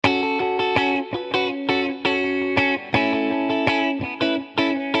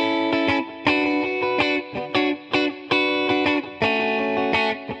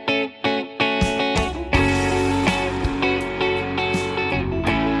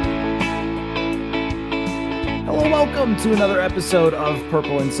Welcome to another episode of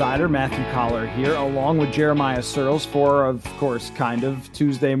Purple Insider. Matthew Collar here, along with Jeremiah Searles for, of course, kind of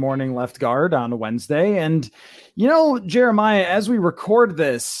Tuesday morning left guard on a Wednesday. And, you know, Jeremiah, as we record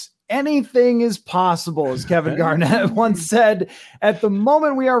this, anything is possible, as Kevin Garnett once said. At the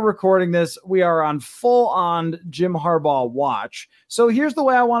moment we are recording this, we are on full-on Jim Harbaugh watch. So here's the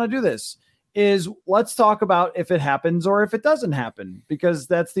way I want to do this. Is let's talk about if it happens or if it doesn't happen, because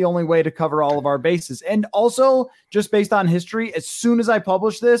that's the only way to cover all of our bases. And also, just based on history, as soon as I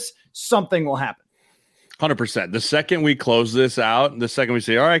publish this, something will happen. 100%. The second we close this out, the second we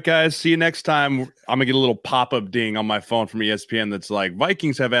say, all right, guys, see you next time, I'm going to get a little pop-up ding on my phone from ESPN that's like,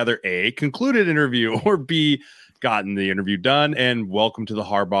 Vikings have either A, concluded interview, or B, gotten the interview done, and welcome to the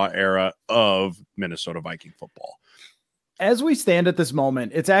Harbaugh era of Minnesota Viking football. As we stand at this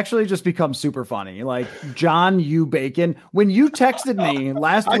moment, it's actually just become super funny. Like John U. Bacon, when you texted me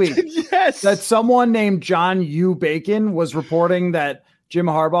last week that someone named John U. Bacon was reporting that Jim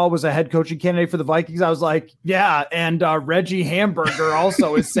Harbaugh was a head coaching candidate for the Vikings, I was like, yeah, and Reggie Hamburger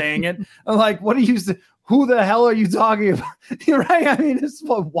also is saying it. I'm like, what are you? Who the hell are you talking about? Right? I mean, it's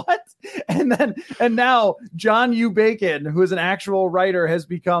what? And now John U. Bacon, who is an actual writer, has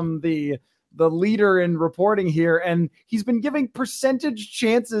become the leader in reporting here, and he's been giving percentage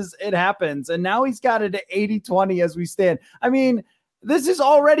chances it happens, and now he's got it at 80-20 as we stand. I mean, this has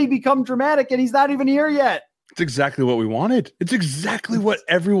already become dramatic, and he's not even here yet. It's exactly what we wanted. It's exactly what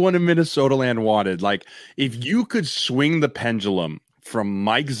everyone in Minnesota land wanted. Like, if you could swing the pendulum from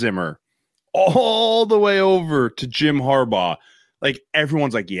Mike Zimmer all the way over to Jim Harbaugh, like,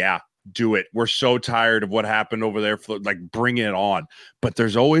 everyone's like, yeah, do it. We're so tired of what happened over there. Like, bring it on. But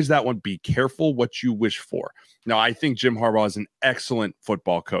there's always that one. Be careful what you wish for. Now, I think Jim Harbaugh is an excellent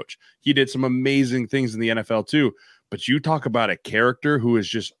football coach. He did some amazing things in the NFL too. But you talk about a character who is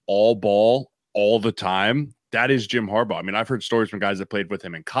just all ball all the time. That is Jim Harbaugh. I mean, I've heard stories from guys that played with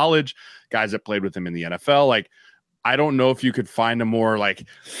him in college, guys that played with him in the NFL. Like, I don't know if you could find a more, like,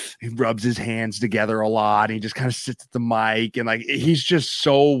 he rubs his hands together a lot. And he just kind of sits at the mic, and like, he's just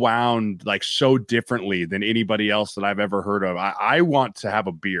so wound, like, so differently than anybody else that I've ever heard of. I want to have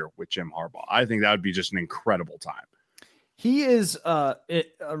a beer with Jim Harbaugh. I think that would be just an incredible time. He is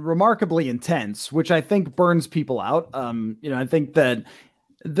remarkably intense, which I think burns people out. I think that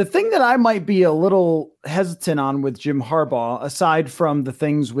the thing that I might be a little hesitant on with Jim Harbaugh, aside from the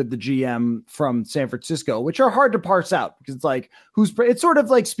things with the GM from San Francisco, which are hard to parse out because it's like, it's sort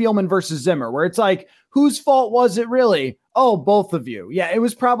of like Spielman versus Zimmer, where it's like, whose fault was it really? Oh, both of you. Yeah, it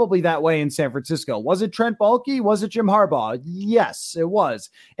was probably that way in San Francisco. Was it Trent Baalke? Was it Jim Harbaugh? Yes, it was.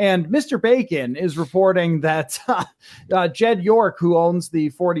 And Mr. Bacon is reporting that Jed York, who owns the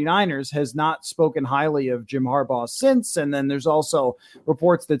 49ers, has not spoken highly of Jim Harbaugh since. And then there's also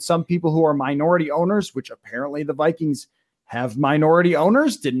reports that some people who are minority owners, which apparently the Vikings have minority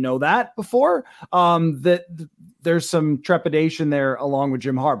owners, didn't know that before, that there's some trepidation there along with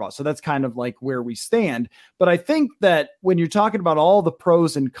Jim Harbaugh. So that's kind of like where we stand. But I think that when you're talking about all the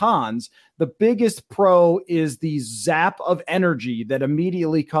pros and cons, the biggest pro is the zap of energy that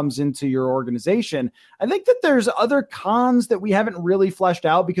immediately comes into your organization. I think that there's other cons that we haven't really fleshed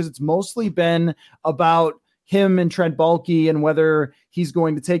out because it's mostly been about him and Trent Baalke and whether he's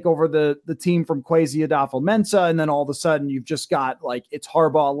going to take over the team from Kwesi Adolfo-Mensah. And then all of a sudden you've just got like it's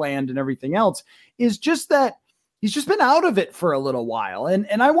Harbaugh land and everything else. Is just that he's just been out of it for a little while. And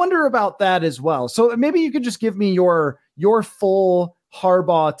I wonder about that as well. So maybe you could just give me your full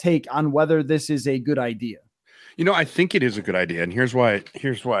Harbaugh take on whether this is a good idea. You know, I think it is a good idea. And here's why,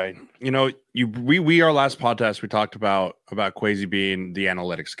 you know, we our last podcast, we talked about Kwesi being the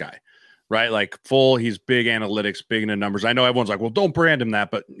analytics guy. Right? Like he's big analytics, big into numbers. I know everyone's like, well, don't brand him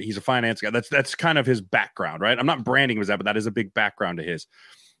that, but he's a finance guy. That's kind of his background, right? I'm not branding him as that, but that is a big background to his.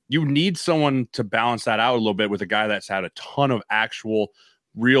 You need someone to balance that out a little bit with a guy that's had a ton of actual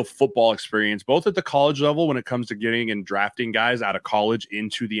real football experience, both at the college level when it comes to getting and drafting guys out of college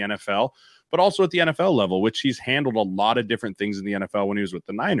into the NFL, but also at the NFL level, which he's handled a lot of different things in the NFL when he was with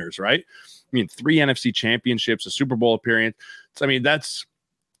the Niners, right? I mean, 3 NFC championships, a Super Bowl appearance. So, I mean, that's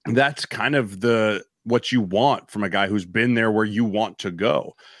kind of what you want from a guy who's been there where you want to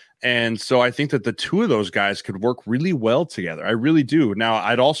go. And so I think that the two of those guys could work really well together. I really do. Now,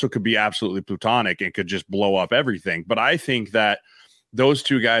 I'd also could be absolutely plutonic and could just blow up everything. But I think that those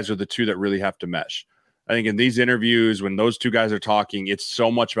two guys are the two that really have to mesh. I think in these interviews, when those two guys are talking, it's so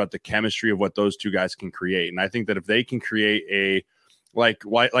much about the chemistry of what those two guys can create. And I think that if they can create like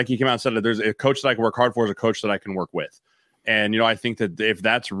he came out and said that there's a coach that I can work hard for is a coach that I can work with. And, you know, I think that if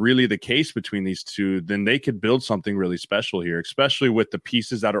that's really the case between these two, then they could build something really special here, especially with the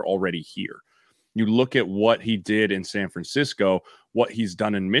pieces that are already here. You look at what he did in San Francisco, what he's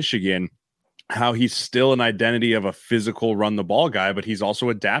done in Michigan, how he's still an identity of a physical run the ball guy, but he's also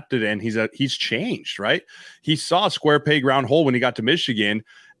adapted and he's changed, right? He saw a square peg round hole when he got to Michigan,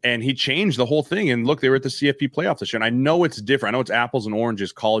 and he changed the whole thing. And look, they were at the CFP playoff this year. And I know it's different. I know it's apples and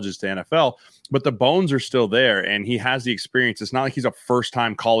oranges, colleges to NFL, but the bones are still there. And he has the experience. It's not like he's a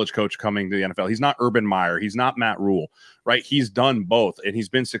first-time college coach coming to the NFL. He's not Urban Meyer. He's not Matt Rule, right? He's done both, and he's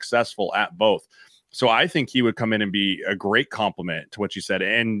been successful at both. So I think he would come in and be a great compliment to what you said.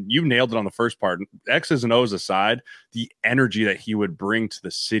 And you nailed it on the first part. X's and O's aside, the energy that he would bring to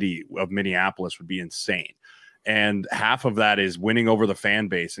the city of Minneapolis would be insane. And half of that is winning over the fan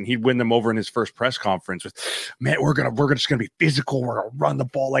base. And he'd win them over in his first press conference with, man, we're just gonna be physical. We're gonna run the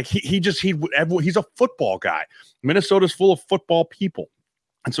ball. Like he's a football guy. Minnesota's full of football people.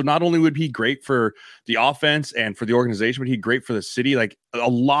 And so not only would he be great for the offense and for the organization, but he'd great for the city. Like a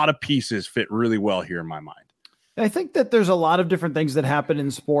lot of pieces fit really well here in my mind. I think that there's a lot of different things that happen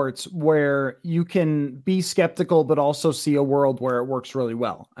in sports where you can be skeptical, but also see a world where it works really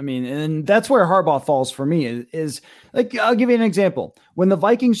well. I mean, and that's where Harbaugh falls for me is like, I'll give you an example. When the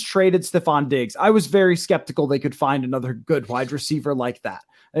Vikings traded Stephon Diggs, I was very skeptical they could find another good wide receiver like that.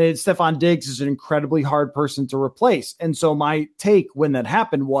 And Stephon Diggs is an incredibly hard person to replace. And so my take when that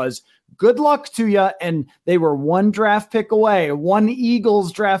happened was, good luck to you. And they were one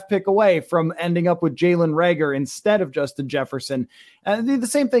Eagles draft pick away from ending up with Jalen Reagor instead of Justin Jefferson. And the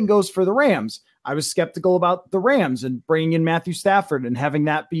same thing goes for the Rams. I was skeptical about the Rams and bringing in Matthew Stafford and having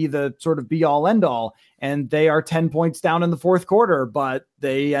that be the sort of be all end all. And they are 10 points down in the fourth quarter, but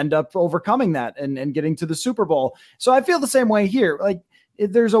they end up overcoming that and getting to the Super Bowl. So I feel the same way here. Like,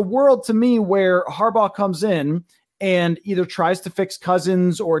 there's a world to me where Harbaugh comes in and either tries to fix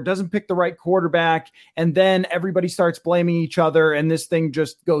Cousins or doesn't pick the right quarterback, and then everybody starts blaming each other and this thing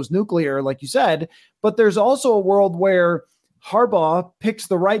just goes nuclear, like you said. But there's also a world where Harbaugh picks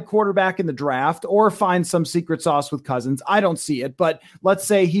the right quarterback in the draft or finds some secret sauce with Cousins. I don't see it, but let's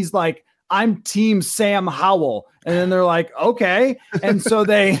say he's like, I'm team Sam Howell. And then they're like, okay. And so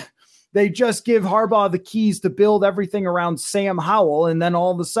they just give Harbaugh the keys to build everything around Sam Howell. And then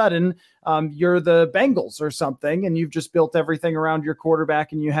all of a sudden you're the Bengals or something, and you've just built everything around your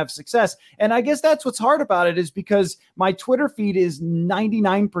quarterback and you have success. And I guess that's what's hard about it, is because my Twitter feed is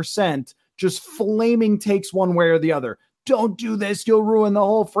 99% just flaming takes one way or the other. Don't do this, you'll ruin the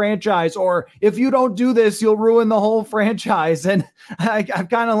whole franchise. Or if you don't do this, you'll ruin the whole franchise. And I'm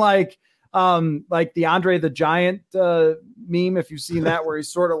kind of like the Andre the Giant meme, if you've seen that, where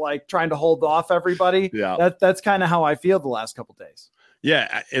he's sort of like trying to hold off everybody. Yeah, that's kind of how I feel the last couple of days.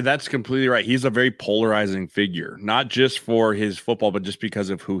 Yeah, that's completely right. He's a very polarizing figure, not just for his football, but just because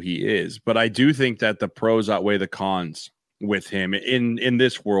of who he is. But I do think that the pros outweigh the cons with him in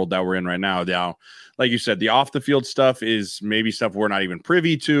this world that we're in right now. Now, like you said, the off the field stuff is maybe stuff we're not even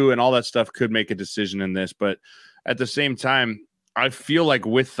privy to, and all that stuff could make a decision in this. But at the same time, I feel like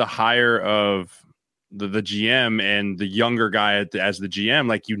with the hire of the GM and the younger guy as the GM,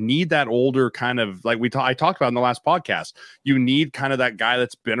 like you need that older kind of, like I talked about in the last podcast, you need kind of that guy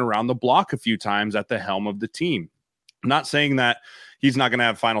that's been around the block a few times at the helm of the team. I'm not saying that he's not going to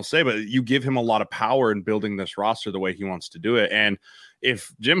have final say, but you give him a lot of power in building this roster the way he wants to do it. And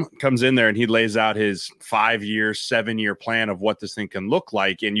if Jim comes in there and he lays out his 5-year, 7-year plan of what this thing can look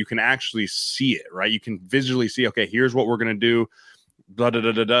like, and you can actually see it, right? You can visually see, okay, here's what we're going to do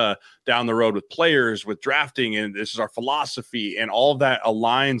down the road with players, with drafting, and this is our philosophy, and all of that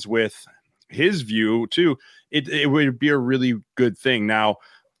aligns with his view too. It would be a really good thing. Now,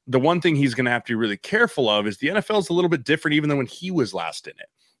 the one thing he's going to have to be really careful of is the NFL is a little bit different even than when he was last in it,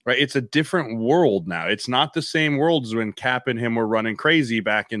 right? It's a different world now. It's not the same world as when Cap and him were running crazy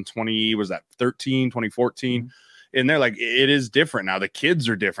back in 2014. Mm-hmm. And they're like, it is different now. The kids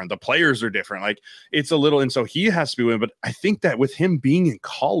are different. The players are different. Like it's a little, and so he has to be winning. But I think that with him being in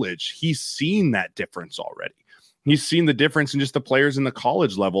college, he's seen that difference already. He's seen the difference in just the players in the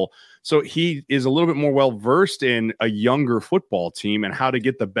college level. So he is a little bit more well-versed in a younger football team and how to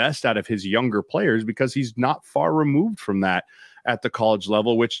get the best out of his younger players, because he's not far removed from that at the college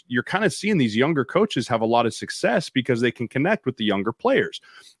level, which you're kind of seeing these younger coaches have a lot of success because they can connect with the younger players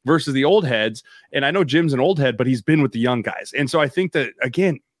versus the old heads. And I know Jim's an old head, but he's been with the young guys. And so I think that,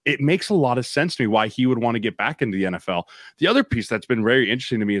 again, it makes a lot of sense to me why he would want to get back into the NFL. The other piece that's been very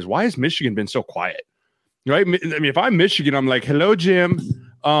interesting to me is, why has Michigan been so quiet? Right? I mean, if I'm Michigan, I'm like, hello, Jim.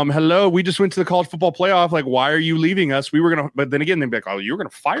 Hello, we just went to the college football playoff. Like, why are you leaving us? We were going to, but then again, they'd be like, oh, you were going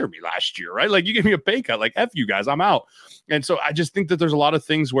to fire me last year, right? Like, you gave me a pay cut. Like, F you guys, I'm out. And so I just think that there's a lot of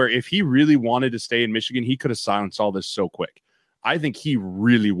things where if he really wanted to stay in Michigan, he could have silenced all this so quick. I think he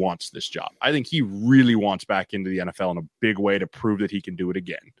really wants this job. I think he really wants back into the NFL in a big way to prove that he can do it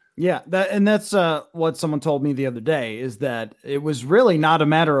again. Yeah, that's what someone told me the other day, is that it was really not a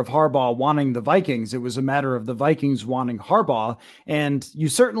matter of Harbaugh wanting the Vikings. It was a matter of the Vikings wanting Harbaugh. And you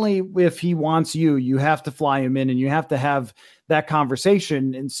certainly, if he wants you, you have to fly him in and you have to have that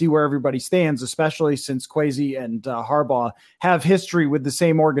conversation and see where everybody stands, especially since Kwesi and Harbaugh have history with the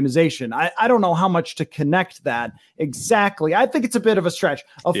same organization. I don't know how much to connect that exactly. I think it's a bit of a stretch.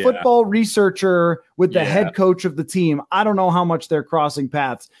 A football researcher with the head coach of the team, I don't know how much they're crossing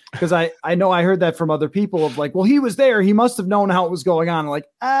paths, because I know I heard that from other people of like, well, he was there. He must have known how it was going on. Like,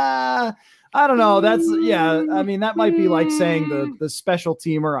 I don't know. That's I mean, that might be like saying the special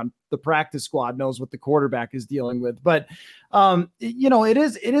teamer on the practice squad knows what the quarterback is dealing with. But, it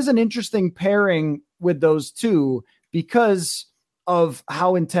is an interesting pairing with those two because of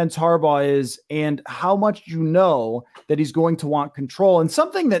how intense Harbaugh is and how much that he's going to want control. And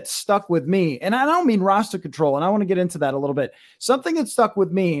something that stuck with me, and I don't mean roster control, and I want to get into that a little bit. Something that stuck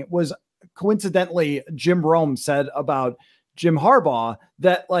with me was coincidentally Jim Rome said about Jim Harbaugh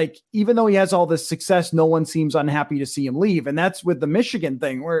that, like, even though he has all this success, no one seems unhappy to see him leave. And that's with the Michigan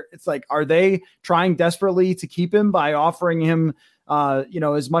thing, where it's like, are they trying desperately to keep him by offering him,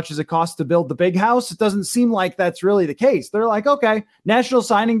 as much as it costs to build the big house? It doesn't seem like that's really the case. They're like, okay, National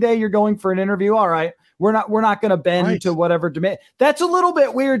Signing Day, you're going for an interview. All right. We're not going to bend to whatever demand. That's a little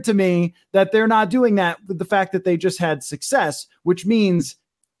bit weird to me that they're not doing that with the fact that they just had success, which means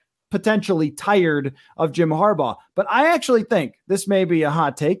potentially tired of Jim Harbaugh. But I actually think this may be a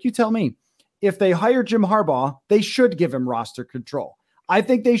hot take. You tell me. If they hire Jim Harbaugh, they should give him roster control. I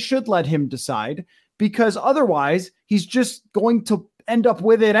think they should let him decide, because otherwise he's just going to end up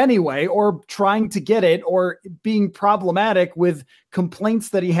with it anyway, or trying to get it, or being problematic with complaints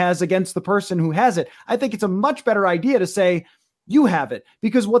that he has against the person who has it. I think it's a much better idea to say, you have it,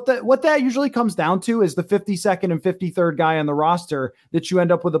 because what that usually comes down to is the 52nd and 53rd guy on the roster that you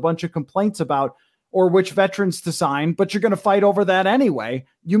end up with a bunch of complaints about, or which veterans to sign, but you're going to fight over that anyway.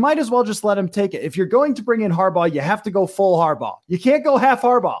 You might as well just let him take it. If you're going to bring in Harbaugh, you have to go full Harbaugh. You can't go half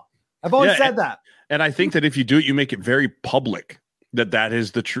Harbaugh. I've always said that. And I think that if you do it, you make it very public that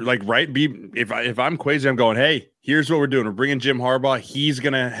is the true, like, right. If I'm Kwesi, I'm going, hey, here's what we're doing. We're bringing Jim Harbaugh. He's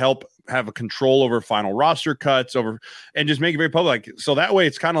going to help have a control over final roster cuts and just make it very public. So that way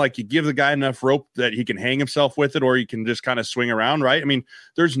it's kind of like you give the guy enough rope that he can hang himself with it, or he can just kind of swing around. Right. I mean,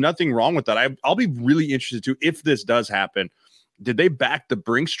 there's nothing wrong with that. I'll be really interested too, if this does happen. Did they back the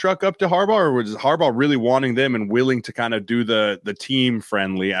Brinks truck up to Harbaugh, or was Harbaugh really wanting them and willing to kind of do the team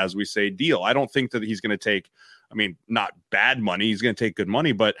friendly, as we say, deal? I don't think that he's going to take, not bad money. He's going to take good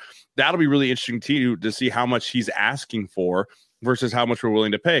money, but that'll be really interesting to see how much he's asking for versus how much we're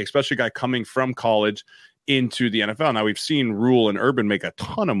willing to pay, especially a guy coming from college into the NFL. Now, we've seen Rule and Urban make a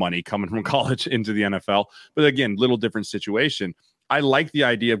ton of money coming from college into the NFL, but again, little different situation. I like the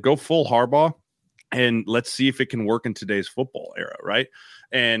idea of go full Harbaugh, and let's see if it can work in today's football era, right?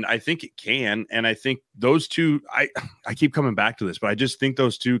 And I think it can. And I think those two, I keep coming back to this, but I just think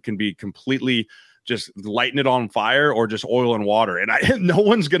those two can be completely just lighting it on fire or just oil and water. And no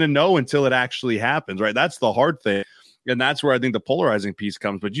one's going to know until it actually happens, right? That's the hard thing. And that's where I think the polarizing piece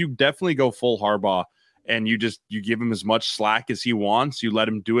comes. But you definitely go full Harbaugh, and you give him as much slack as he wants. You let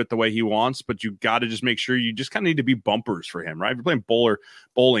him do it the way he wants, but you got to just make sure you just kind of need to be bumpers for him, right? If you're playing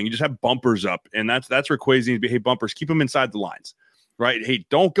bowling, you just have bumpers up, and that's where Kwesi needs to be. Hey, bumpers, keep him inside the lines, right? Hey,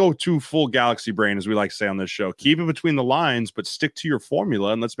 don't go too full galaxy brain, as we like to say on this show. Keep it between the lines, but stick to your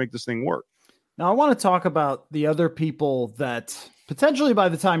formula, and let's make this thing work. Now, I want to talk about the other people that potentially by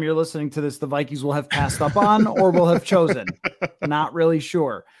the time you're listening to this, the Vikings will have passed up on or will have chosen. Not really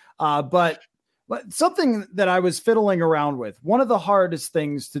sure. But something that I was fiddling around with, one of the hardest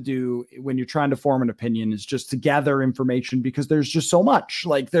things to do when you're trying to form an opinion is just to gather information, because there's just so much.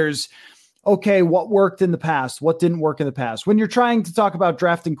 Like, there's, okay, what worked in the past? What didn't work in the past? When you're trying to talk about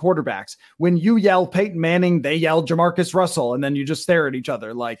drafting quarterbacks, when you yell Peyton Manning, they yell Jamarcus Russell, and then you just stare at each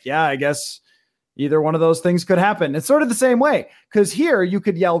other like, yeah, I guess either one of those things could happen. It's sort of the same way, because here you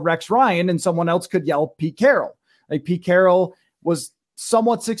could yell Rex Ryan and someone else could yell Pete Carroll. Like, Pete Carroll was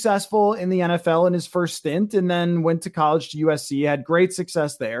somewhat successful in the NFL in his first stint, and then went to college to USC, had great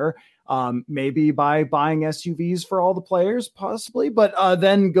success there. Maybe by buying SUVs for all the players, possibly, but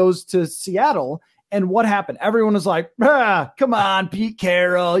then goes to Seattle. And what happened? Everyone was like, come on, Pete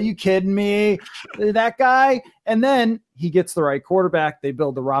Carroll, you kidding me? That guy? And then he gets the right quarterback. They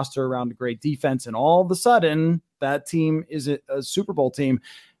build the roster around a great defense. And all of a sudden, that team is a Super Bowl team.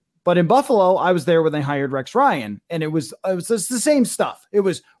 But in Buffalo, I was there when they hired Rex Ryan, and it was just the same stuff. It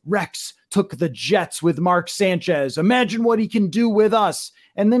was Rex took the Jets with Mark Sanchez. Imagine what he can do with us.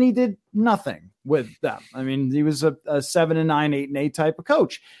 And then he did nothing with them. I mean, he was a 7-9, 8-8 type of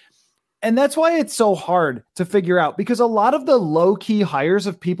coach. And that's why it's so hard to figure out, because a lot of the low-key hires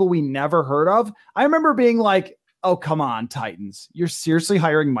of people we never heard of, I remember being like, oh, come on, Titans. You're seriously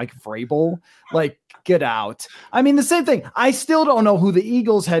hiring Mike Vrabel? Like, get out. I mean, the same thing. I still don't know who the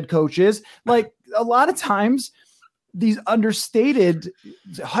Eagles head coach is. Like, a lot of times these understated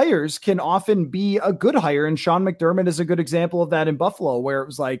hires can often be a good hire. And Sean McDermott is a good example of that in Buffalo, where it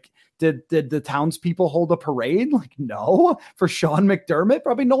was like, did the townspeople hold a parade? Like, no, for Sean McDermott,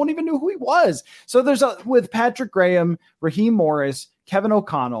 probably no one even knew who he was. So with Patrick Graham, Raheem Morris, Kevin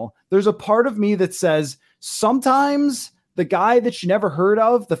O'Connell, there's a part of me that says sometimes the guy that you never heard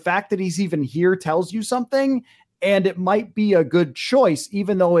of, the fact that he's even here tells you something, and it might be a good choice,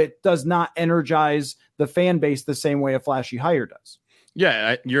 even though it does not energize the fan base the same way a flashy hire does.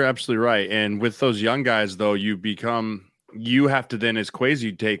 Yeah, you're absolutely right. And with those young guys, though, you have to then, as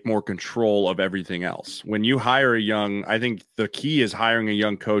Kwesi, take more control of everything else. When you hire I think the key is hiring a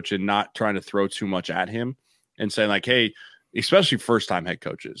young coach and not trying to throw too much at him and saying like, hey, especially first-time head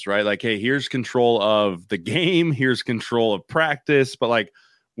coaches, right? Like, hey, here's control of the game, here's control of practice, but like,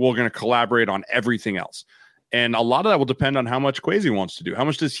 we're going to collaborate on everything else. And a lot of that will depend on how much Kwesi wants to do. How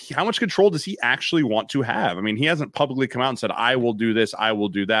much control does he actually want to have? I mean, he hasn't publicly come out and said, I will do this, I will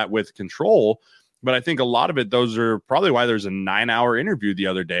do that with control. But I think a lot of it, those are probably why there's a 9-hour interview the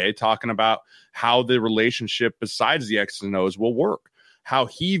other day talking about how the relationship besides the X's and O's will work, how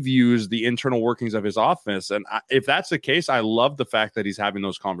he views the internal workings of his office. And if that's the case, I love the fact that he's having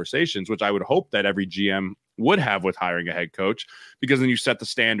those conversations, which I would hope that every GM would have with hiring a head coach, because then you set the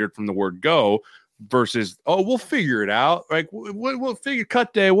standard from the word go versus, oh, we'll figure it out. Like, we'll figure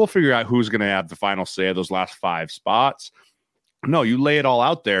cut day. We'll figure out who's going to have the final say of those last 5 spots. No, you lay it all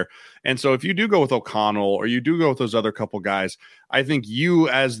out there. And so if you do go with O'Connell or you do go with those other couple guys, I think you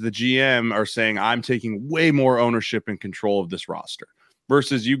as the GM are saying, I'm taking way more ownership and control of this roster,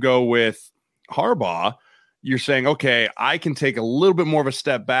 versus you go with Harbaugh. You're saying, okay, I can take a little bit more of a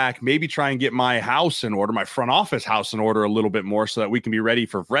step back, maybe try and get my house in order, my front office house in order a little bit more, so that we can be ready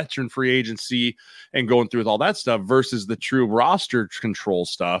for veteran free agency and going through with all that stuff, versus the true roster control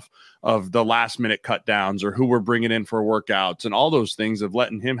stuff of the last minute cut downs or who we're bringing in for workouts and all those things, of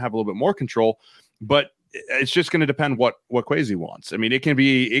letting him have a little bit more control. But it's just going to depend what Kwesi wants. I mean, it can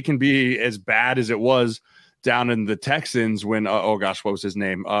be as bad as it was down in the Texans when, what was his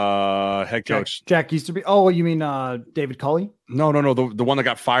name? Head coach. Jack used to be. Oh, you mean David Culley? No. The one that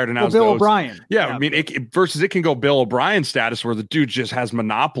got fired and now Bill O'Brien. Yeah, I mean, versus it can go Bill O'Brien status, where the dude just has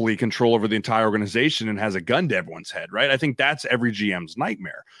monopoly control over the entire organization and has a gun to everyone's head, right? I think that's every GM's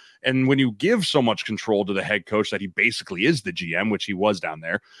nightmare. And when you give so much control to the head coach that he basically is the GM, which he was down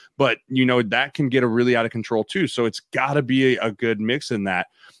there, but that can get really out of control too. So it's got to be a good mix in that.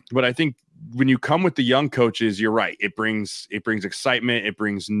 But I think when you come with the young coaches, you're right. It brings excitement. It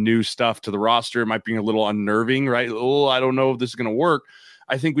brings new stuff to the roster. It might be a little unnerving, right? Oh, I don't know if this is going to work.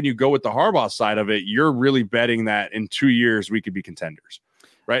 I think when you go with the Harbaugh side of it, you're really betting that in 2 years we could be contenders,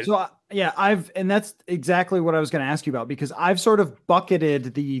 right? So and that's exactly what I was going to ask you about, because I've sort of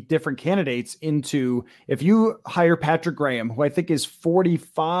bucketed the different candidates into, if you hire Patrick Graham, who I think is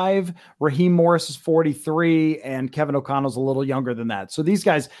 45, Raheem Morris is 43, and Kevin O'Connell's a little younger than that. So these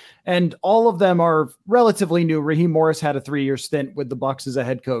guys, and all of them are relatively new. Raheem Morris had a 3-year stint with the Bucs as a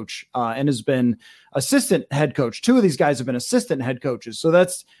head coach and has been assistant head coach. 2 of these guys have been assistant head coaches. So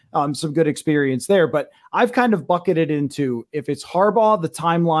that's some good experience there. But I've kind of bucketed into, if it's Harbaugh, the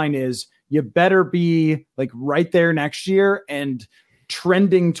timeline is you better be like right there next year and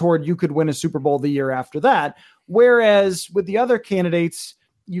trending toward you could win a Super Bowl the year after that. Whereas with the other candidates,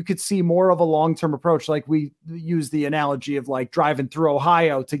 you could see more of a long-term approach. Like we use the analogy of like driving through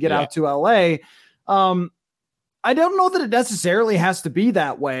Ohio to get out to LA. I don't know that it necessarily has to be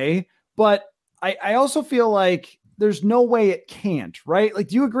that way, but I also feel like there's no way it can't, right? Like,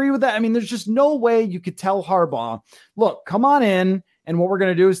 do you agree with that? I mean, there's just no way you could tell Harbaugh, look, come on in. And what we're going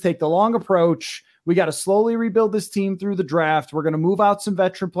to do is take the long approach. We got to slowly rebuild this team through the draft. We're going to move out some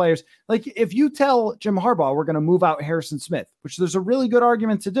veteran players. Like, if you tell Jim Harbaugh, we're going to move out Harrison Smith, which there's a really good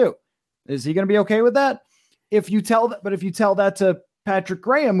argument to do. Is he going to be okay with that? If you tell that to Patrick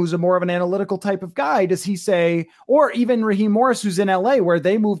Graham, who's a more of an analytical type of guy, does he say, or even Raheem Morris, who's in LA, where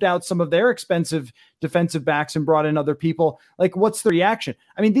they moved out some of their expensive defensive backs and brought in other people, like, what's the reaction?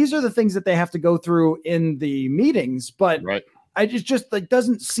 I mean, these are the things that they have to go through in the meetings, but right. it just like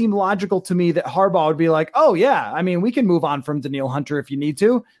doesn't seem logical to me that Harbaugh would be like, oh yeah, I mean, we can move on from Danielle Hunter if you need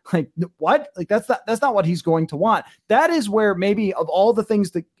to. Like what? Like that's not what he's going to want. That is where maybe of all the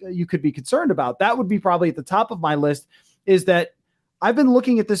things that you could be concerned about, that would be probably at the top of my list, is that I've been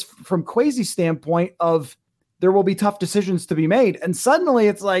looking at this from Kwesi's standpoint of there will be tough decisions to be made. And suddenly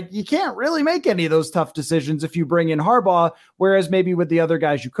it's like, you can't really make any of those tough decisions if you bring in Harbaugh, whereas maybe with the other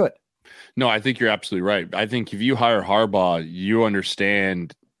guys you could. No, I think you're absolutely right. I think if you hire Harbaugh, you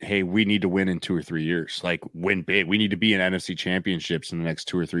understand, hey, we need to win in 2 or 3 years, like win big. We need to be in NFC championships in the next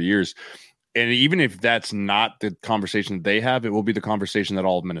 2 or 3 years. And even if that's not the conversation that they have, it will be the conversation that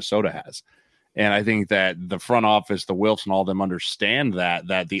all of Minnesota has. And I think that the front office, the Wilfs and all of them understand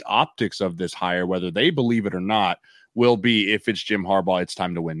that the optics of this hire, whether they believe it or not, will be, if it's Jim Harbaugh, it's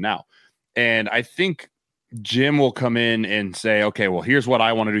time to win now. And I think Jim will come in and say, okay, well, here's what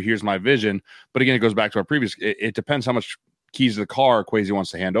I want to do. Here's my vision. But again, it goes back to our previous, it depends how much keys to the car Kwesi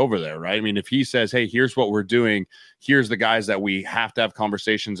wants to hand over there, right? I mean, if he says, hey, here's what we're doing, here's the guys that we have to have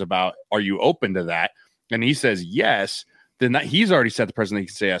conversations about, are you open to that? And he says yes, then he's already set the precedent. He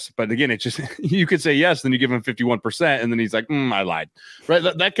can say yes. But again, it's just, you could say yes, then you give him 51%, and then he's like, I lied, right?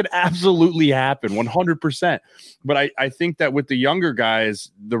 That could absolutely happen, 100%. But I think that with the younger guys,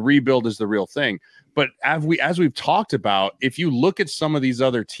 the rebuild is the real thing. But as we've talked about, if you look at some of these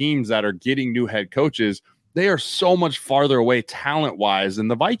other teams that are getting new head coaches, they are so much farther away talent-wise than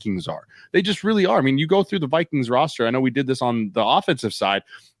the Vikings are. They just really are. I mean, you go through the Vikings roster. I know we did this on the offensive side.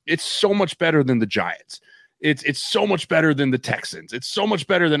 It's so much better than the Giants. It's so much better than the Texans. It's so much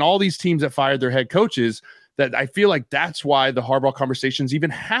better than all these teams that fired their head coaches, that I feel like that's why the Harbaugh conversation is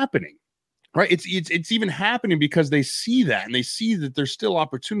even happening, right? It's even happening because they see that, and they see that there's still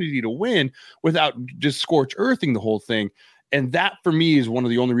opportunity to win without just scorch earthing the whole thing. And that, for me, is one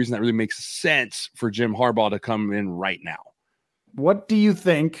of the only reasons that really makes sense for Jim Harbaugh to come in right now. What do you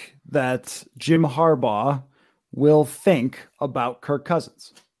think that Jim Harbaugh will think about Kirk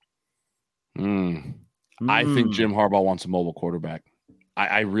Cousins? I think Jim Harbaugh wants a mobile quarterback.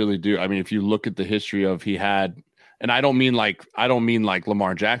 I really do. I mean, if you look at the history of and I don't mean like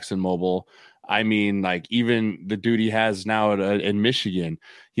Lamar Jackson mobile. I mean, like even the dude he has now in Michigan,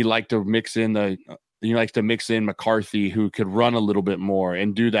 he likes to mix in McCarthy, who could run a little bit more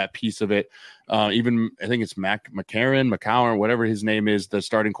and do that piece of it. Even I think it's McCown, whatever his name is, the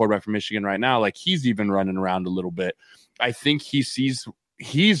starting quarterback for Michigan right now. Like he's even running around a little bit. I think he's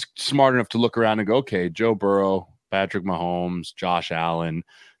smart enough to look around and go, okay, Joe Burrow, Patrick Mahomes, Josh Allen,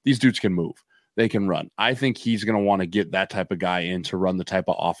 these dudes can move. They can run. I think he's going to want to get that type of guy in to run the type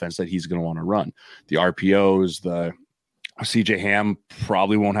of offense that he's going to want to run. The RPOs, the CJ Ham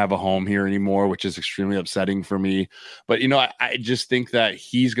probably won't have a home here anymore, which is extremely upsetting for me. But, I just think that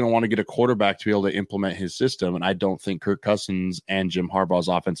he's going to want to get a quarterback to be able to implement his system. And I don't think Kirk Cousins and Jim Harbaugh's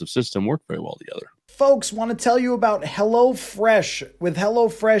offensive system work very well together. Folks, want to tell you about HelloFresh. With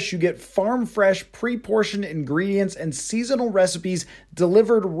HelloFresh, you get farm fresh, pre-portioned ingredients and seasonal recipes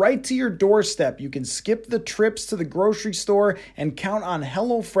delivered right to your doorstep. You can skip the trips to the grocery store and count on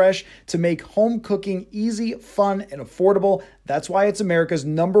HelloFresh to make home cooking easy, fun, and affordable. That's why it's America's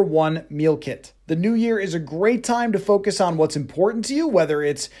 #1 meal kit. The new year is a great time to focus on what's important to you, whether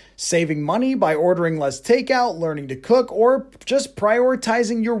it's saving money by ordering less takeout, learning to cook, or just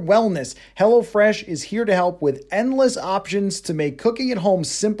prioritizing your wellness. HelloFresh is here to help with endless options to make cooking at home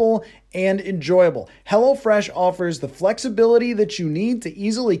simple and enjoyable. HelloFresh offers the flexibility that you need to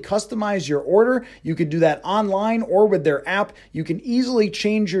easily customize your order. You can do that online or with their app. You can easily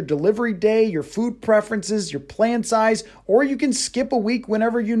change your delivery day, your food preferences, your plan size, or you can skip a week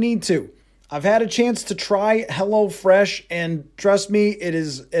whenever you need to. I've had a chance to try HelloFresh, and trust me, it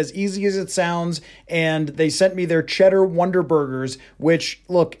is as easy as it sounds. And they sent me their Cheddar Wonder Burgers, which,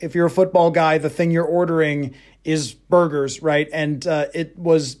 look, if you're a football guy, the thing you're ordering is burgers, right? And it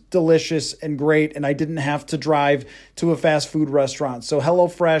was delicious and great, and I didn't have to drive to a fast food restaurant. So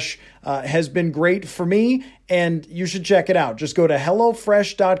HelloFresh has been great for me, and you should check it out. Just go to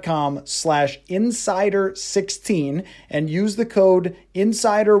HelloFresh.com/insider16 and use the code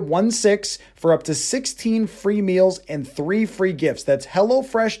insider16 for up to 16 free meals and 3 free gifts. That's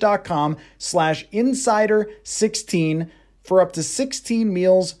HelloFresh.com/insider16 for up to 16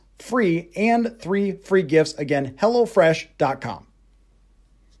 meals free and 3 free gifts. Again, HelloFresh.com.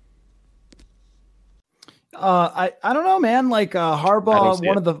 I don't know, man. Like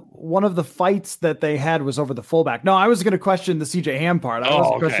Harbaugh, one of the fights that they had was over the fullback. No, I was going to question the CJ Ham part. I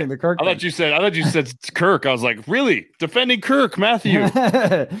wasn't questioning the Kirk. I thought you said Kirk. I was like, really defending Kirk, Matthew?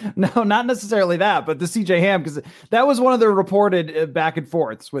 No, not necessarily that, but the CJ Ham, because that was one of the reported back and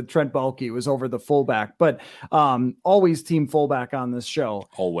forths with Trent Baalke was over the fullback. But always team fullback on this show.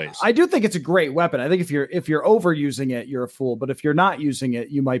 Always. I do think it's a great weapon. I think if you're overusing it, you're a fool. But if you're not using it,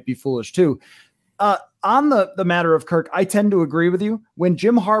 you might be foolish too. On the matter of Kirk, I tend to agree with you. When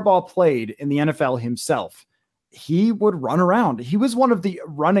Jim Harbaugh played in the NFL himself, he would run around. He was one of the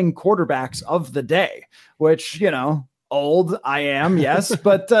running quarterbacks of the day, which, old I am, yes,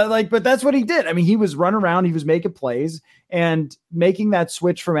 but that's what he did. I mean, he was running around, he was making plays and making that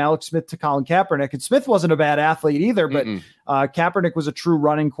switch from Alex Smith to Colin Kaepernick. And Smith wasn't a bad athlete either, but Kaepernick was a true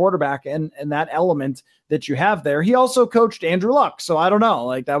running quarterback, and that element that you have there. He also coached Andrew Luck, so I don't know,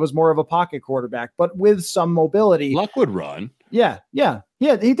 like that was more of a pocket quarterback, but with some mobility. Luck would run. Yeah,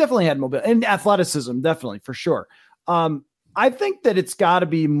 he definitely had mobility and athleticism, definitely for sure. I think that it's got to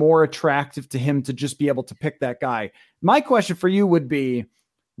be more attractive to him to just be able to pick that guy. My question for you would be,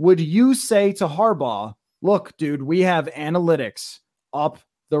 would you say to Harbaugh, look, dude, we have analytics up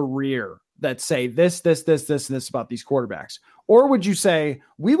the rear that say this, and this about these quarterbacks? Or would you say,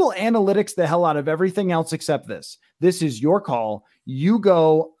 we will analytics the hell out of everything else except this? This is your call. You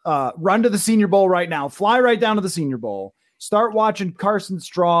go run to the Senior Bowl right now. Fly right down to the Senior Bowl. Start watching Carson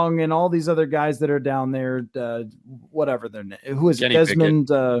Strong and all these other guys that are down there. Whatever their name. Who is Kenny it? Desmond,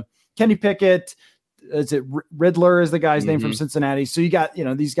 Pickett. Kenny Pickett. Is it Riddler is the guy's name from Cincinnati? So you got,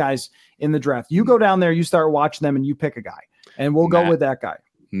 these guys in the draft. You go down there, you start watching them, and you pick a guy. And we'll go with that guy.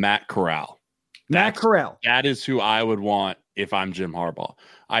 Matt Corral. Matt Corral. That is who I would want if I'm Jim Harbaugh.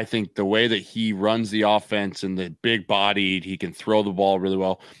 I think the way that he runs the offense and the big bodied, he can throw the ball really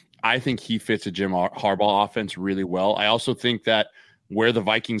well. I think he fits a Jim Harbaugh offense really well. I also think that where the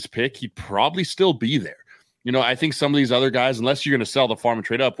Vikings pick, he'd probably still be there. I think some of these other guys, unless you're going to sell the farm and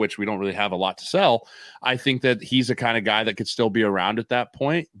trade up, which we don't really have a lot to sell, I think that he's the kind of guy that could still be around at that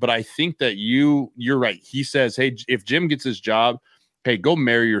point. But I think that you're right. He says, hey, if Jim gets his job, hey, go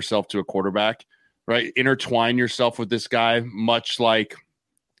marry yourself to a quarterback, right? Intertwine yourself with this guy, much like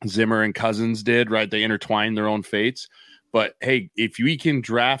Zimmer and Cousins did, right? They intertwined their own fates. But hey, if we can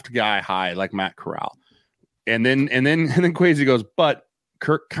draft a guy high like Matt Corral, and then Kwesi goes, but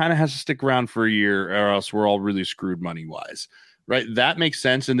Kirk kind of has to stick around for a year, or else we're all really screwed money wise, right? That makes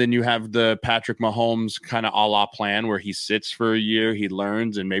sense. And then you have the Patrick Mahomes kind of a la plan where he sits for a year, he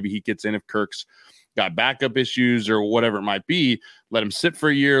learns, and maybe he gets in if Kirk's got backup issues or whatever it might be. Let him sit for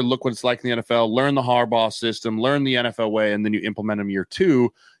a year, look what it's like in the NFL, learn the Harbaugh system, learn the NFL way, and then you implement him year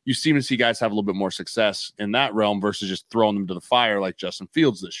two. You seem to see guys have a little bit more success in that realm versus just throwing them to the fire like Justin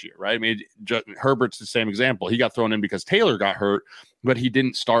Fields this year, right? I mean, Herbert's the same example. He got thrown in because Taylor got hurt, but he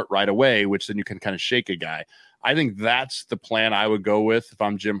didn't start right away, which then you can kind of shake a guy. I think that's the plan I would go with if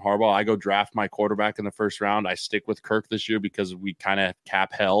I'm Jim Harbaugh. I go draft my quarterback in the first round. I stick with Kirk this year because we kind of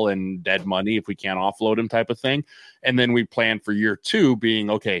cap hell and dead money if we can't offload him type of thing. And then we plan for year two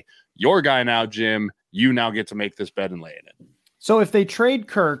being, okay, your guy now, Jim, you now get to make this bet and lay in it. So if they trade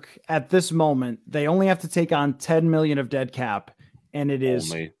Kirk at this moment, they only have to take on $10 million of dead cap, and it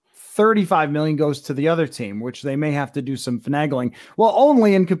is $35 million goes to the other team, which they may have to do some finagling. Well,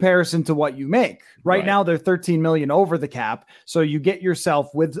 only in comparison to what you make. Right now, they're $13 million over the cap. So you get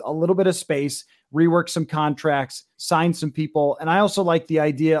yourself with a little bit of space, rework some contracts, sign some people. And I also like the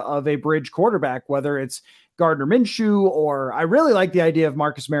idea of a bridge quarterback, whether it's Gardner Minshew, or I really like the idea of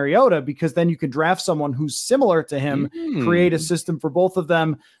Marcus Mariota, because then you can draft someone who's similar to him, create a system for both of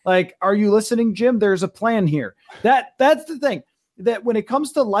them. Like, are you listening, Jim? There's a plan here. That's the thing, that when it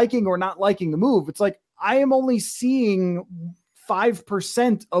comes to liking or not liking the move, it's like, I am only seeing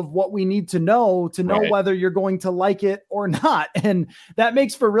 5% of what we need to know whether you're going to like it or not. And that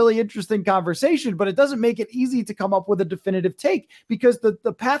makes for really interesting conversation, but it doesn't make it easy to come up with a definitive take, because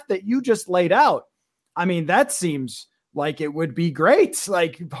the path that you just laid out, I mean, that seems like it would be great.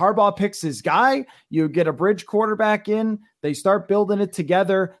 Like, Harbaugh picks his guy, you get a bridge quarterback in, they start building it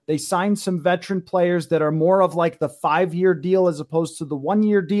together. They sign some veteran players that are more of like the 5-year deal as opposed to the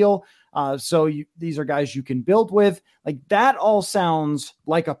 1-year deal. These are guys you can build with. Like, that all sounds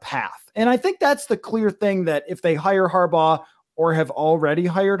like a path. And I think that's the clear thing, that if they hire Harbaugh or have already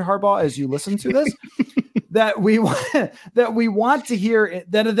hired Harbaugh as you listen to this, that we want to hear,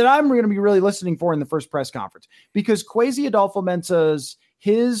 that I'm going to be really listening for in the first press conference, because Kwesi Adolfo-Mensah's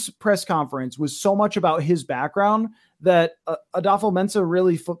his press conference was so much about his background that Adolfo-Mensah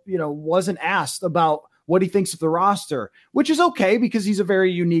really, wasn't asked about what he thinks of the roster, which is okay because he's a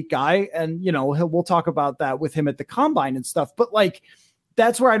very unique guy. And, we'll talk about that with him at the combine and stuff. But like,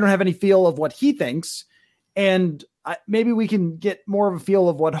 that's where I don't have any feel of what he thinks. And maybe we can get more of a feel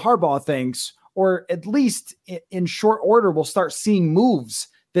of what Harbaugh thinks, or at least in short order, we'll start seeing moves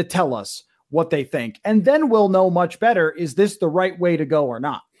that tell us what they think. And then we'll know much better, is this the right way to go or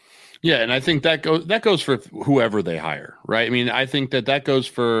not? Yeah, and I think that goes for whoever they hire, right? I mean, I think that goes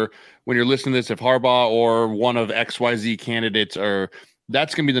for when you're listening to this, if Harbaugh or one of XYZ candidates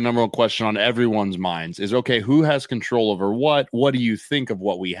that's going to be the number one question on everyone's minds is, okay, who has control over what? What do you think of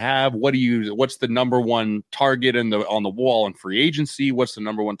what we have? What's the number one target on the wall in free agency? What's the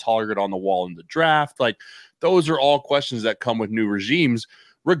number one target on the wall in the draft? Like, those are all questions that come with new regimes,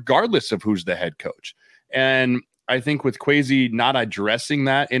 regardless of who's the head coach. And I think with Kwesi not addressing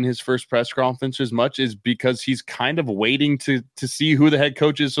that in his first press conference as much is because he's kind of waiting to see who the head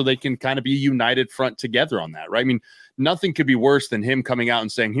coach is so they can kind of be a united front together on that, right? I mean, nothing could be worse than him coming out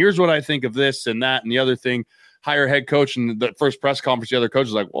and saying, here's what I think of this and that and the other thing, hire a head coach. And the first press conference, the other coach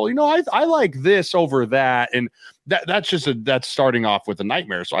is like, well, I like this over that. And that's starting off with a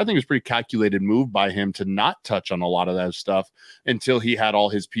nightmare. So I think it's a pretty calculated move by him to not touch on a lot of that stuff until he had all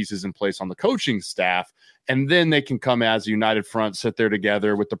his pieces in place on the coaching staff. And then they can come as a united front, sit there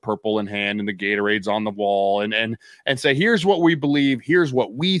together with the purple in hand and the Gatorades on the wall and say, here's what we believe, here's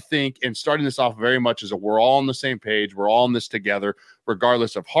what we think. And starting this off very much as we're all on the same page. We're all in this together,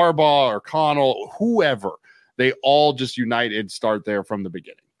 regardless of Harbaugh or Connell, whoever. They all just unite and start there from the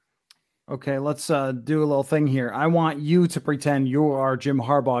beginning. Okay, let's do a little thing here. I want you to pretend you are Jim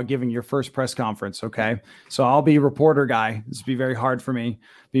Harbaugh giving your first press conference, okay? So I'll be reporter guy. This would be very hard for me.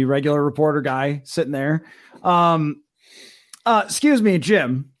 Be regular reporter guy sitting there. Excuse me,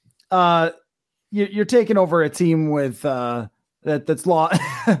 Jim. You're taking over a team with that's law.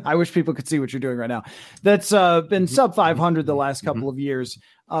 I wish people could see what you're doing right now. That's been sub 500 the last couple of years.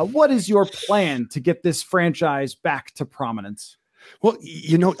 What is your plan to get this franchise back to prominence? Well,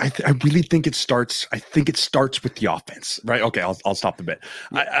 I really think it starts. I think it starts with the offense, right? Okay, I'll stop the bit.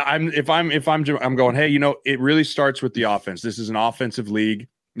 If I'm Jim, I'm going, hey, it really starts with the offense. This is an offensive league.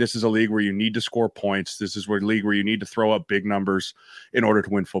 This is a league where you need to score points. This is a league where you need to throw up big numbers in order to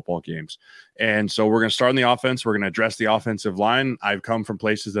win football games. And so we're going to start on the offense. We're going to address the offensive line. I've come from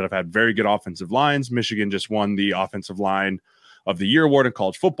places that have had very good offensive lines. Michigan just won the offensive line of the year award in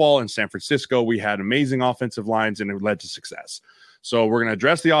college football. In San Francisco, we had amazing offensive lines, and it led to success. So we're going to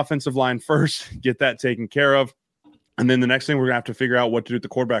address the offensive line first, get that taken care of. And then the next thing, we're going to have to figure out what to do at the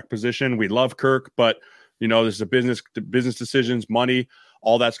quarterback position. We love Kirk, but, this is a business decisions, money,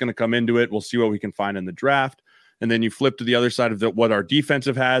 all that's going to come into it. We'll see what we can find in the draft. And then you flip to the other side of what our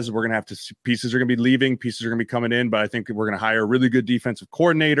defensive has. We're going to have to pieces are going to be leaving, pieces are going to be coming in, but I think we're going to hire a really good defensive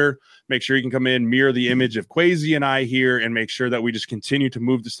coordinator, make sure he can come in, mirror the image of Kwesi and I here, and make sure that we just continue to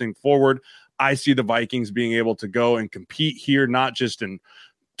move this thing forward. I see the Vikings being able to go and compete here, not just in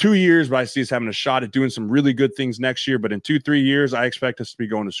 2 years, but I see us having a shot at doing some really good things next year. But in 2-3 years, I expect us to be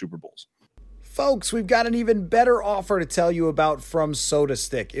going to Super Bowls. Folks, we've got an even better offer to tell you about from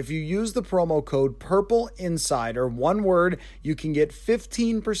SodaStick. If you use the promo code PurpleInsider, one word, you can get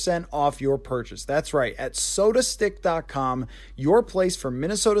 15% off your purchase. That's right, at sodastick.com, your place for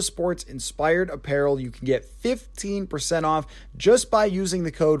Minnesota sports-inspired apparel. You can get 15% off just by using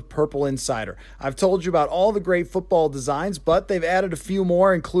the code PurpleInsider. I've told you about all the great football designs, but they've added a few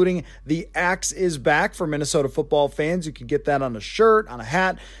more, including the Axe is Back for Minnesota football fans. You can get that on a shirt, on a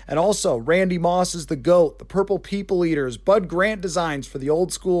hat, and also Randy Moss is the GOAT, the Purple People Eaters, Bud Grant designs for the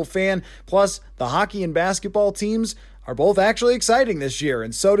old school fan, plus the hockey and basketball teams are both actually exciting this year,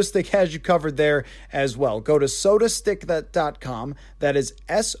 and SodaStick has you covered there as well. Go to sodastick.com, that is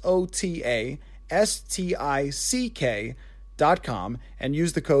SOTASTICK.com, and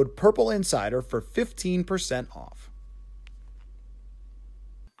use the code PurpleInsider for 15% off.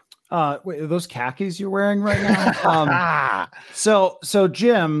 Wait, are those khakis you're wearing right now? So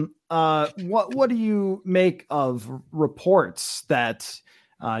Jim, what do you make of reports that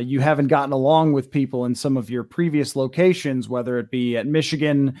you haven't gotten along with people in some of your previous locations, whether it be at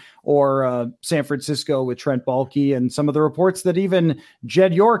Michigan or San Francisco with Trent Baalke, and some of the reports that even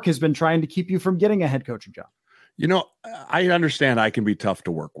Jed York has been trying to keep you from getting a head coaching job? I understand I can be tough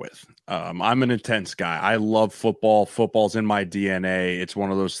to work with. I'm an intense guy. I love football. Football's in my DNA. It's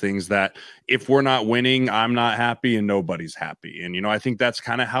one of those things that if we're not winning, I'm not happy and nobody's happy. And, I think that's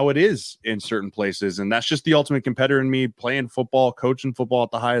kind of how it is in certain places. And that's just the ultimate competitor in me, playing football, coaching football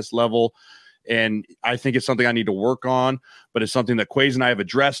at the highest level. And I think it's something I need to work on, but it's something that Quays and I have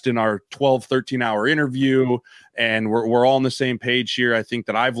addressed in our 12, 13-hour interview. And we're all on the same page here. I think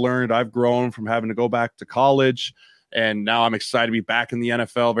that I've grown from having to go back to college. And now I'm excited to be back in the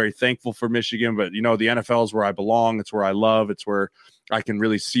NFL, very thankful for Michigan. But, the NFL is where I belong. It's where I love. It's where I can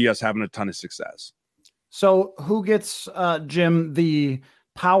really see us having a ton of success. So who gets, Jim, the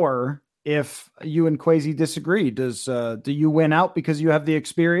power if you and Kwesi disagree? Do you win out because you have the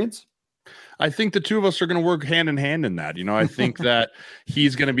experience? I think the two of us are going to work hand in hand in that. I think that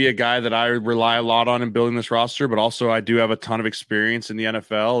he's going to be a guy that I rely a lot on in building this roster, but also I do have a ton of experience in the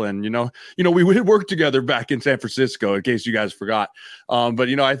NFL. And, we did work together back in San Francisco, in case you guys forgot. But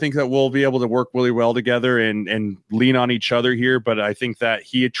I think that we'll be able to work really well together and lean on each other here. But I think that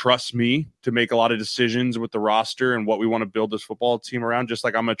he trusts me to make a lot of decisions with the roster and what we want to build this football team around, just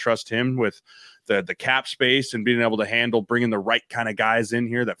like I'm going to trust him with the cap space and being able to handle bringing the right kind of guys in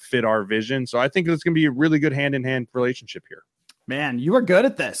here that fit our vision. So I think it's going to be a really good hand-in-hand relationship here. Man, you are good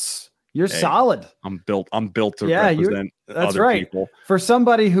at this. You're solid. I'm built to represent that's other right. people. For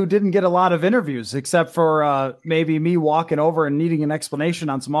somebody who didn't get a lot of interviews, except for maybe me walking over and needing an explanation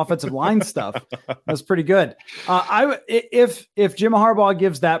on some offensive line stuff, that's pretty good. If Jim Harbaugh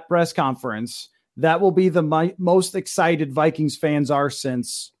gives that press conference, that will be the most excited Vikings fans are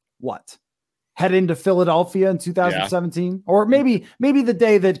since what? Head into Philadelphia in 2017, or maybe the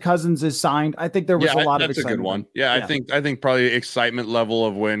day that Cousins is signed. I think there was a lot of excitement. That's a good one. Yeah, I think probably excitement level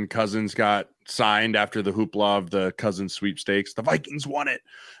of when Cousins got signed after the hoopla of the Cousins sweepstakes. The Vikings won it,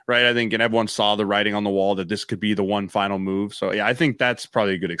 right? I think, and everyone saw the writing on the wall that this could be the one final move. So yeah, I think that's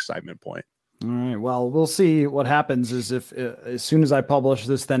probably a good excitement point. All right. Well, we'll see what happens. Is if as soon as I publish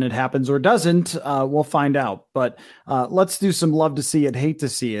this, then it happens or doesn't. We'll find out. But let's do some love to see it, hate to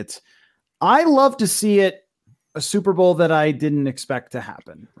see it. I love to see it, a Super Bowl that I didn't expect to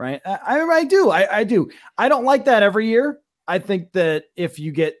happen, right? I do. I don't like that every year. I think that if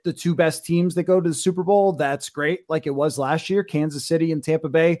you get the two best teams that go to the Super Bowl, that's great. Like it was last year, Kansas City and Tampa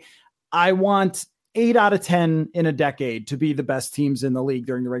Bay. I want 8 out of 10 in a decade to be the best teams in the league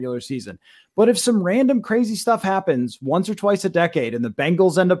during the regular season. But if some random crazy stuff happens once or twice a decade and the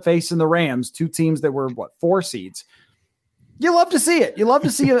Bengals end up facing the Rams, two teams that were 4 seeds, you love to see it. You love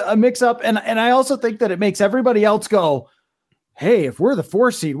to see a mix up. And I also think that it makes everybody else go, hey, if we're the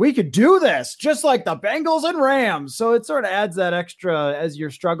 4 seed, we could do this just like the Bengals and Rams. So it sort of adds that extra as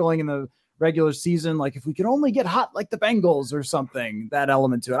you're struggling in the regular season. Like if we could only get hot like the Bengals or something, that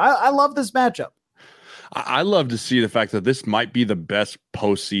element to it. I love this matchup. I love to see the fact that this might be the best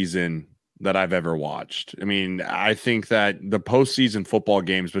postseason that I've ever watched. I mean, I think that the postseason football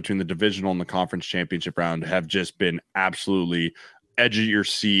games between the divisional and the conference championship round have just been absolutely edge of your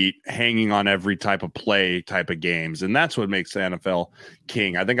seat, hanging on every type of play type of games. And that's what makes the NFL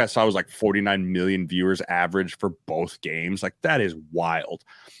king. I think I saw it was like 49 million viewers average for both games. Like that is wild.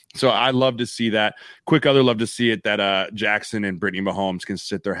 So I love to see that. Love to see it that Jackson and Brittany Mahomes can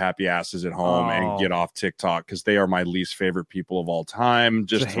sit their happy asses at home and get off TikTok, because they are my least favorite people of all time.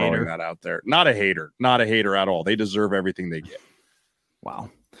 Just throwing that out there. Not a hater at all. They deserve everything they get. Wow.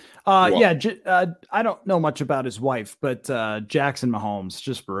 I don't know much about his wife, but Jackson Mahomes,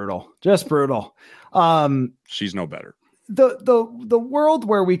 just brutal. She's no better. The world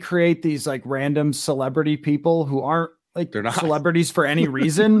where we create these like random celebrity people who aren't like they're not celebrities for any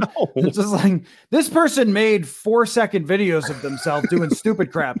reason. No. It's just like this person made 4-second videos of themselves doing stupid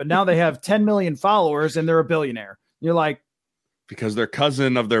crap, and now they have 10 million followers and they're a billionaire. You're like, because their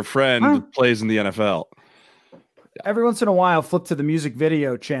cousin of their friend plays in the NFL. Every once in a while, flip to the music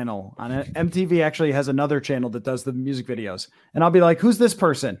video channel on it. MTV actually has another channel that does the music videos. And I'll be like, who's this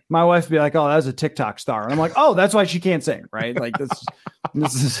person? My wife will be like, oh, that's a TikTok star. And I'm like, oh, that's why she can't sing, right? Like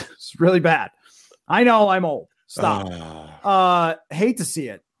this is really bad. I know I'm old. Stop. Hate to see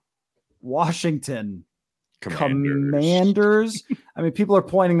it. Washington Commanders. I mean, people are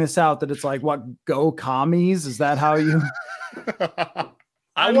pointing this out that it's like, what, go commies? Is that how you...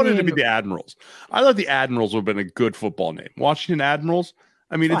 I wanted it to be the Admirals. I thought the Admirals would have been a good football name. Washington Admirals.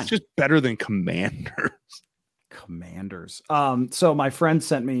 I mean, it's just better than Commanders. So my friend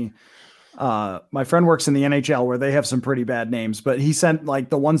sent me, my friend works in the NHL where they have some pretty bad names, but he sent like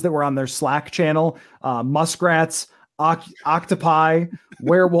the ones that were on their Slack channel, muskrats, octopi,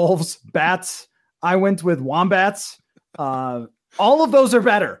 werewolves, bats. I went with wombats. All of those are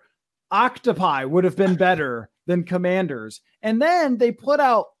better. Octopi would have been better than Commanders. And then they put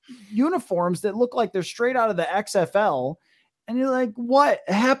out uniforms that look like they're straight out of the XFL. And you're like, what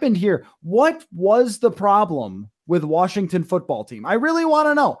happened here? What was the problem with Washington football team? I really want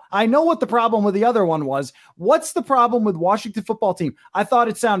to know. I know what the problem with the other one was. What's the problem with Washington football team? I thought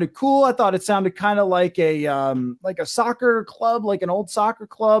it sounded cool. I thought it sounded kind of like a soccer club, like an old soccer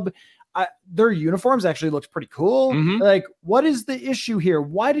club. Their uniforms actually looked pretty cool. Mm-hmm. Like, what is the issue here?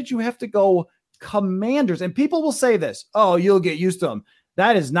 Why did you have to go Commanders? And people will say this, oh, you'll get used to them.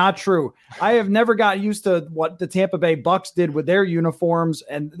 That is not true. I have never got used to what the Tampa Bay Bucks did with their uniforms.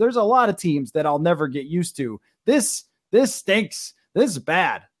 And there's a lot of teams that I'll never get used to. This stinks. This is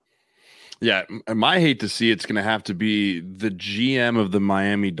bad. Yeah. My hate to see it's going to have to be the GM of the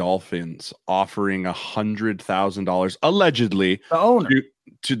Miami Dolphins offering $100,000 allegedly The owner.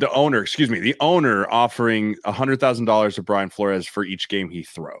 To the owner, excuse me, the owner offering $100,000 to Brian Flores for each game he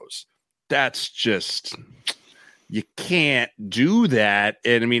throws. That's just, you can't do that.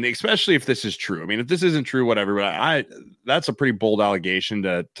 And I mean, especially if this is true. I mean, if this isn't true, whatever, but that's a pretty bold allegation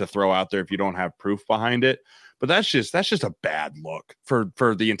to throw out there if you don't have proof behind it. But that's just a bad look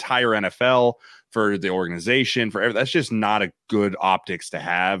for the entire NFL, for the organization, for everything. That's just not a good optics to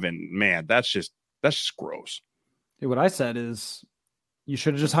have. And man, that's just gross. Dude, what I said is, you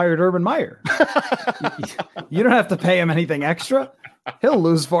should have just hired Urban Meyer. You don't have to pay him anything extra. He'll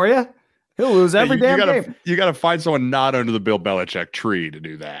lose for you. He'll lose every game. You got to find someone not under the Bill Belichick tree to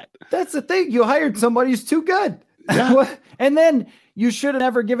do that. That's the thing. You hired somebody who's too good. Yeah. And then you should have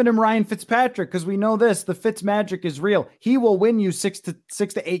never given him Ryan Fitzpatrick, because we know this. The Fitz magic is real. He will win you 6 to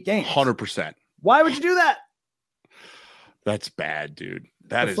 8 games. 100%. Why would you do that? That's bad, dude.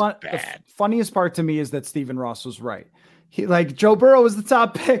 That is bad. The funniest part to me is that Stephen Ross was right. Joe Burrow was the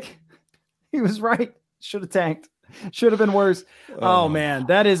top pick. He was right. Should have tanked. Should have been worse. Oh man,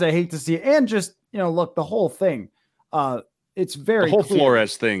 that is, I hate to see it. And just, look, the whole thing. It's very the whole clear.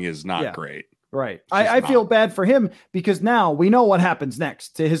 Flores thing is not great. Right. I feel bad for him, because now we know what happens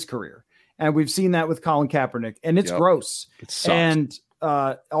next to his career. And we've seen that with Colin Kaepernick, and it's gross. It sucks. And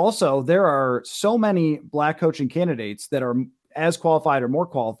also, there are so many black coaching candidates that are as qualified or more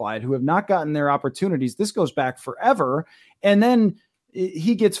qualified who have not gotten their opportunities. This goes back forever. And then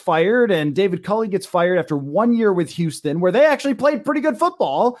he gets fired, and David Culley gets fired after 1 year with Houston, where they actually played pretty good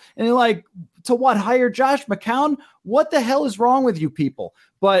football. And they're like, to what, hire Josh McCown? What the hell is wrong with you people?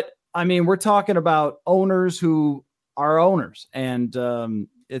 But I mean, we're talking about owners who are owners, and I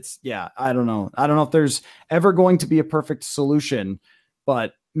don't know. I don't know if there's ever going to be a perfect solution,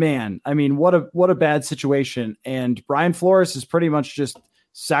 but man, I mean, what a bad situation. And Brian Flores is pretty much just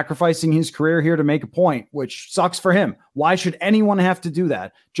sacrificing his career here to make a point, which sucks for him. Why should anyone have to do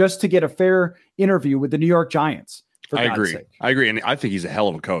that just to get a fair interview with the New York Giants? I agree. And I think he's a hell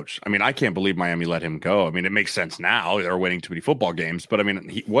of a coach. I mean, I can't believe Miami let him go. I mean, it makes sense now. They're winning too many football games, but I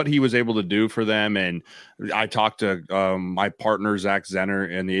mean, what he was able to do for them. And I talked to my partner, Zach Zenner,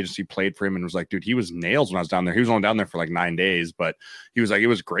 and the agency played for him, and was like, dude, he was nails when I was down there. He was only down there for like 9 days, but he was like, it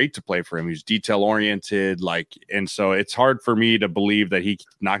was great to play for him. He was detail oriented. And so it's hard for me to believe that he's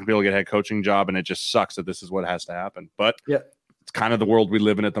not gonna be able to get a head coaching job. And it just sucks that this is what has to happen, but it's kind of the world we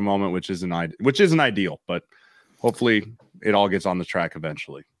live in at the moment, which isn't ideal, but hopefully it all gets on the track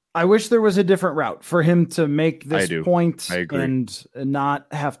eventually. I wish there was a different route for him to make this point and not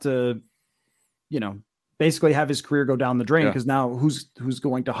have to, basically have his career go down the drain, because now who's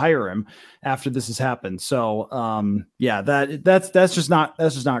going to hire him after this has happened? So that's just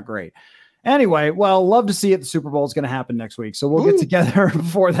not great. Anyway, well, love to see it. The Super Bowl is going to happen next week, so we'll get together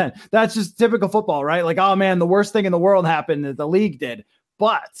before then. That's just typical football, right? Like, oh man, the worst thing in the world happened that the league did,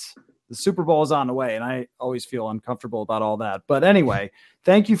 but the Super Bowl is on the way, and I always feel uncomfortable about all that. But anyway,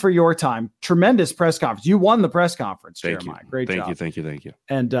 thank you for your time. Tremendous press conference. You won the press conference, Jeremiah. Great job. Thank you.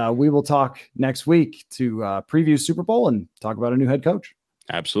 And we will talk next week to preview Super Bowl and talk about a new head coach.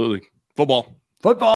 Absolutely. Football.